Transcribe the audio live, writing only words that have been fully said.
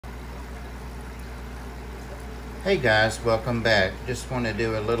Hey guys, welcome back. Just want to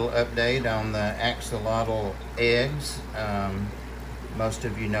do a little update on the axolotl eggs. Most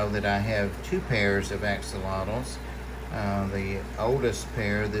of you know that I have two pairs of axolotls. The oldest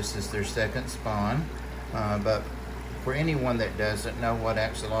pair, this is their second spawn. But for anyone that doesn't know what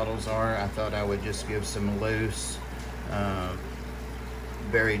axolotls are, I thought I would just give some loose,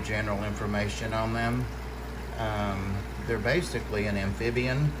 very general information on them. They're basically an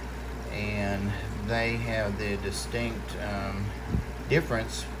amphibian, and they have the distinct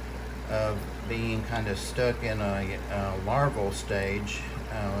difference of being kind of stuck in a larval stage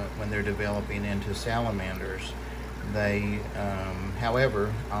when they're developing into salamanders. They,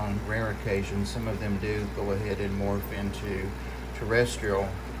 however, on rare occasions, some of them do go ahead and morph into terrestrial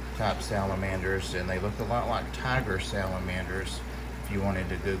type salamanders, and they look a lot like tiger salamanders if you wanted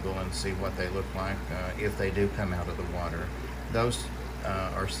to Google and see what they look like if they do come out of the water. Those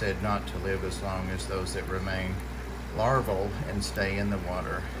are said not to live as long as those that remain larval and stay in the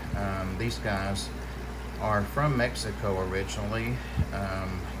water. These guys are from Mexico originally,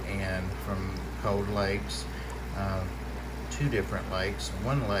 and from cold lakes, two different lakes.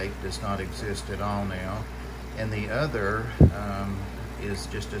 One lake does not exist at all now, and the other is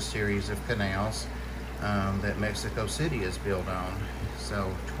just a series of canals that Mexico City is built on.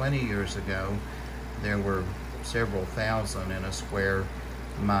 So 20 years ago, there were several thousand in a square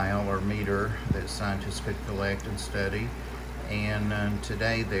mile or meter that scientists could collect and study, and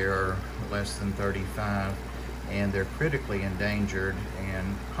today there are less than 35, and they're critically endangered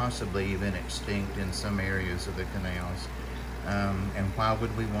and possibly even extinct in some areas of the canals. And why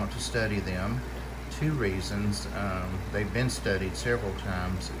would we want to study them? Two reasons. They've been studied several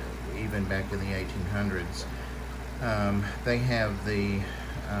times, even back in the 1800s. They have the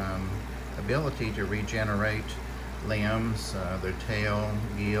ability to regenerate limbs, their tail,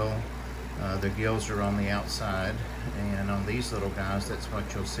 gill. Their gills are on the outside, and on these little guys, that's what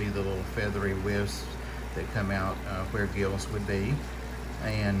you'll see, the little feathery wisps that come out where gills would be.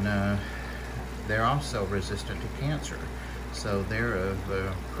 And they're also resistant to cancer, so they're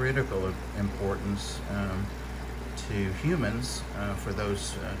of critical importance to humans for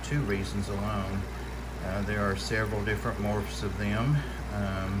those two reasons alone. There are several different morphs of them.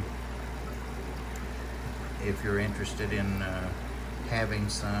 If you're interested in having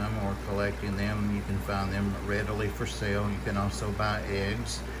some or collecting them, you can find them readily for sale. You can also buy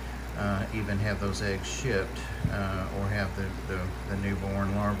eggs, even have those eggs shipped, or have the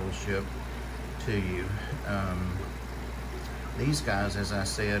newborn larval shipped to you. These guys, as I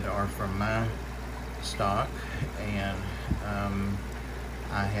said, are from my stock, and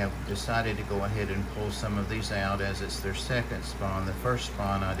I have decided to go ahead and pull some of these out as it's their second spawn. The first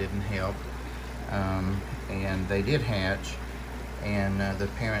spawn I didn't help, and they did hatch, and the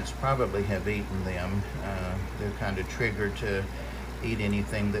parents probably have eaten them. They're kind of triggered to eat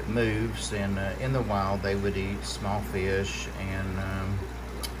anything that moves, and in the wild they would eat small fish and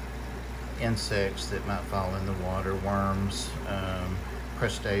insects that might fall in the water, worms,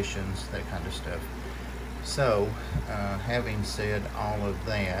 crustaceans, that kind of stuff. So, having said all of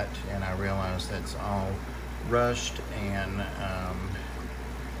that, and I realize that's all rushed and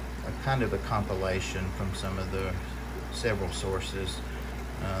kind of a compilation from some of the several sources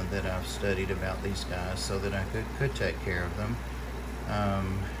that I've studied about these guys so that I could take care of them.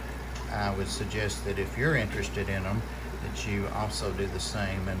 I would suggest that if you're interested in them, that you also do the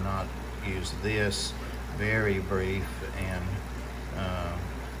same and not use this very brief and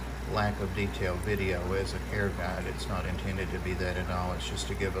lack of detailed video as a care guide. It's not intended to be that at all. It's just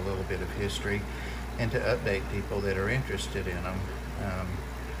to give a little bit of history and to update people that are interested in them.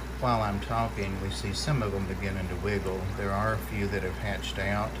 While I'm talking, we see some of them beginning to wiggle. There are a few that have hatched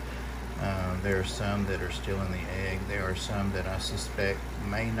out. There are some that are still in the egg. There are some that I suspect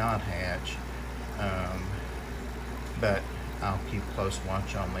may not hatch, but I'll keep close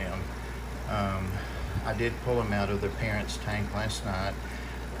watch on them. I did pull them out of their parents' tank last night.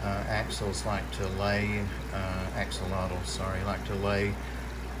 Axolotls like to lay, like to lay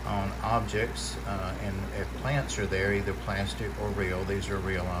on objects, and if plants are there, either plastic or real. These are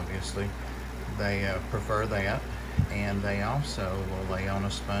real, obviously. They prefer that, and they also will lay on a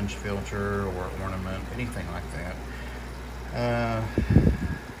sponge filter or ornament, anything like that.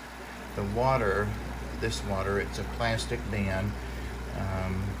 The water, this water, it's a plastic bin.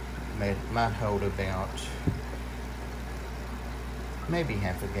 Might hold about maybe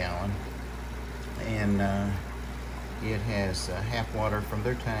half a gallon, and it has half water from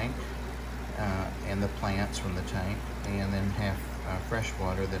their tank and the plants from the tank, and then half fresh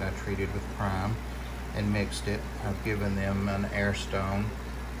water that I treated with prime and mixed it. I've given them an air stone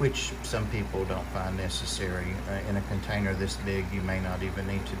which some people don't find necessary. In a container this big, you may not even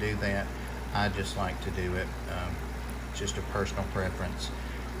need to do that. I just like to do it. Just a personal preference.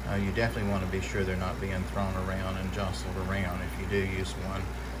 You definitely want to be sure they're not being thrown around and jostled around if you do use one.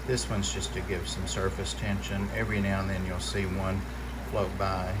 This one's just to give some surface tension. Every now and then you'll see one float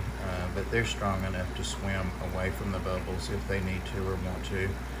by, but they're strong enough to swim away from the bubbles if they need to or want to.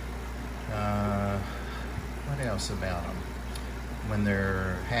 What else about them? When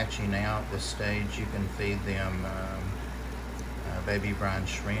they're hatching out, this stage, you can feed them baby brine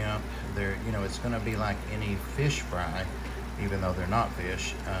shrimp. It's going to be like any fish fry, even though they're not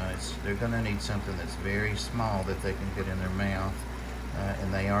fish. They're going to need something that's very small that they can get in their mouth,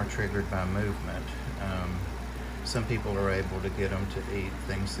 and they are triggered by movement. Some people are able to get them to eat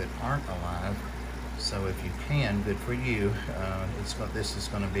things that aren't alive. So if you can, good for you. This is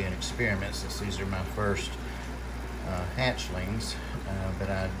going to be an experiment since these are my first hatchlings,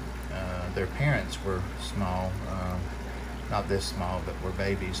 but their parents were small, not this small, but were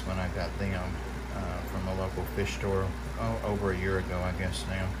babies when I got them from a local fish store over a year ago, I guess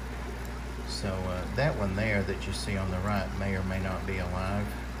now. So that one there that you see on the right may or may not be alive.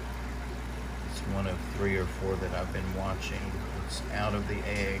 It's one of 3 or 4 that I've been watching. It's out of the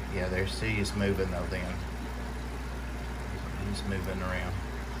egg. Yeah, there, see, he's moving though then. He's moving around.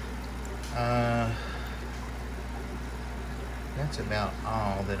 That's about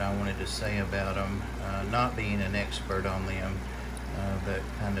all that I wanted to say about them. Not being an expert on them, but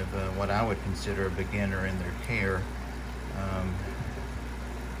kind of what I would consider a beginner in their care.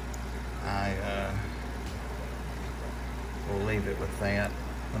 I will leave it with that.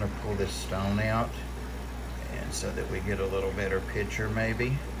 I'm going to pull this stone out, and so that we get a little better picture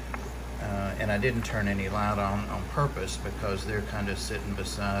maybe. And I didn't turn any light on purpose because they're kind of sitting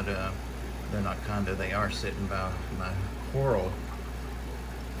beside, they're not kind of, they are sitting by my coral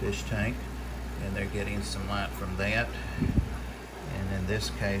fish tank, and they're getting some light from that. And in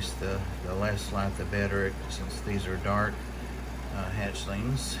this case, the less light the better, since these are dark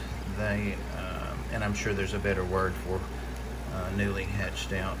hatchlings. They, and I'm sure there's a better word for newly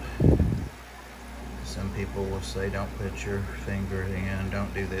hatched out. Some people will say don't put your finger in,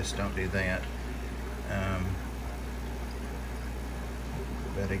 don't do this, don't do that.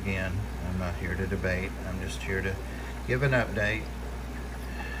 But again, I'm not here to debate. I'm just here to give an update.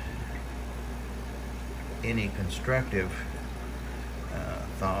 Any constructive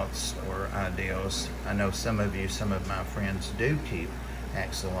thoughts or ideas. I know some of my friends do keep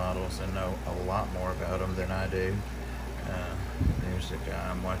axolotls and know a lot more about them than I do. There's a guy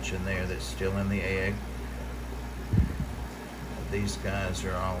I'm watching there that's still in the egg. These guys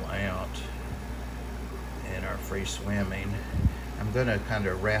are all out and are free swimming. I'm going to kind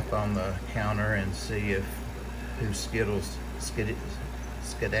of rap on the counter and see who skedaddles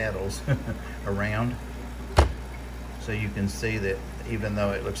around. So you can see that even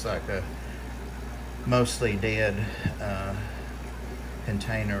though it looks like a mostly dead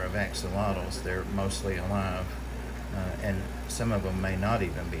container of axolotls, they're mostly alive. And some of them may not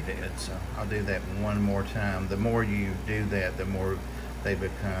even be dead. So I'll do that one more time. The more you do that, the more they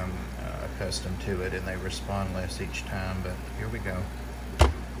become accustomed to it and they respond less each time. But here we go.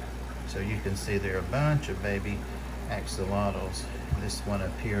 So you can see there are a bunch of baby axolotls. This one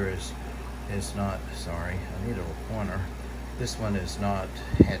up here is not, sorry, I need a pointer. This one is not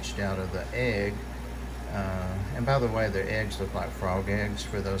hatched out of the egg. And by the way, their eggs look like frog eggs.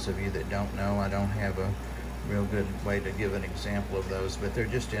 For those of you that don't know, I don't have a real good way to give an example of those, but they're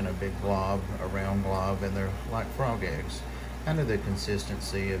just in a big glob, a round glob, and they're like frog eggs. Kind of the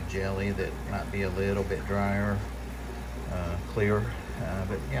consistency of jelly that might be a little bit drier, clear,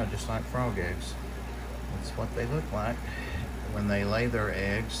 but yeah, just like frog eggs. That's what they look like. When they lay their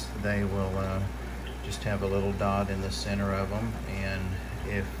eggs, they will just have a little dot in the center of them, and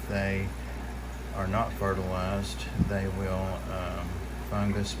if they are not fertilized, they will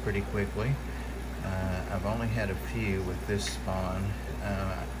fungus pretty quickly. I've only had a few with this spawn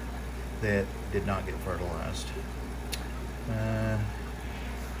that did not get fertilized.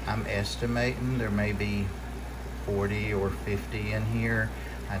 I'm estimating there may be 40 or 50 in here.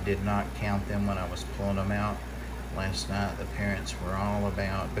 I did not count them when I was pulling them out last night. The parents were all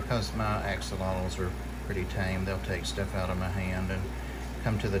about, because my axolotls are pretty tame, they'll take stuff out of my hand and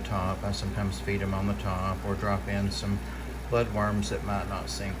come to the top. I sometimes feed them on the top or drop in some bloodworms that might not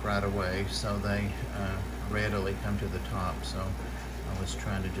sink right away, so they readily come to the top. So I was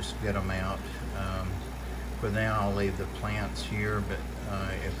trying to just get them out. For now, I'll leave the plants here, but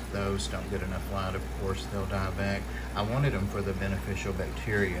if those don't get enough light, of course, they'll die back. I wanted them for the beneficial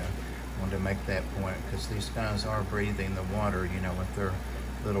bacteria. I wanted to make that point, because these guys are breathing the water, you know, with their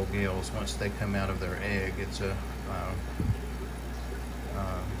little gills. Once they come out of their egg, it's a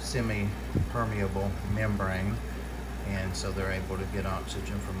semi-permeable membrane, and so they're able to get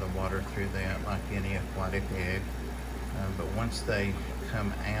oxygen from the water through that like any aquatic egg. But once they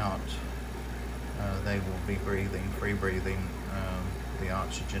come out, they will be free breathing the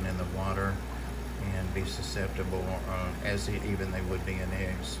oxygen in the water, and be susceptible, even they would be in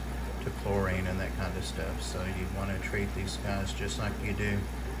eggs, to chlorine and that kind of stuff. So you want to treat these guys just like you do. You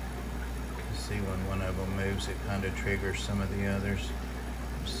see, when one of them moves, it kind of triggers some of the others.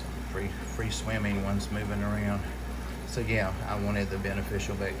 Some free swimming ones moving around. So yeah, I wanted the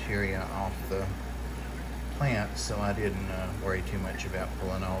beneficial bacteria off the plant, so I didn't worry too much about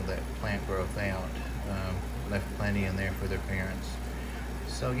pulling all that plant growth out. Left plenty in there for their parents.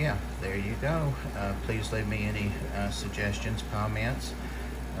 So yeah, there you go. Please leave me any suggestions, comments,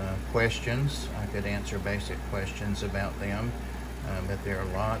 questions. I could answer basic questions about them, but there are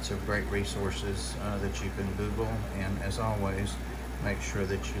lots of great resources that you can Google, and as always, make sure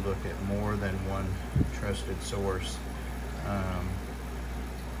that you look at more than one trusted source.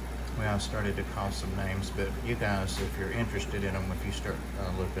 Well, I started to call some names, but you guys, if you're interested in them, if you start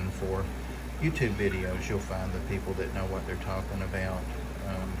looking for YouTube videos, you'll find the people that know what they're talking about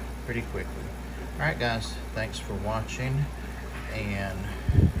pretty quickly. All right, guys, thanks for watching, and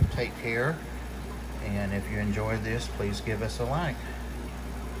take care. And if you enjoyed this, please give us a like.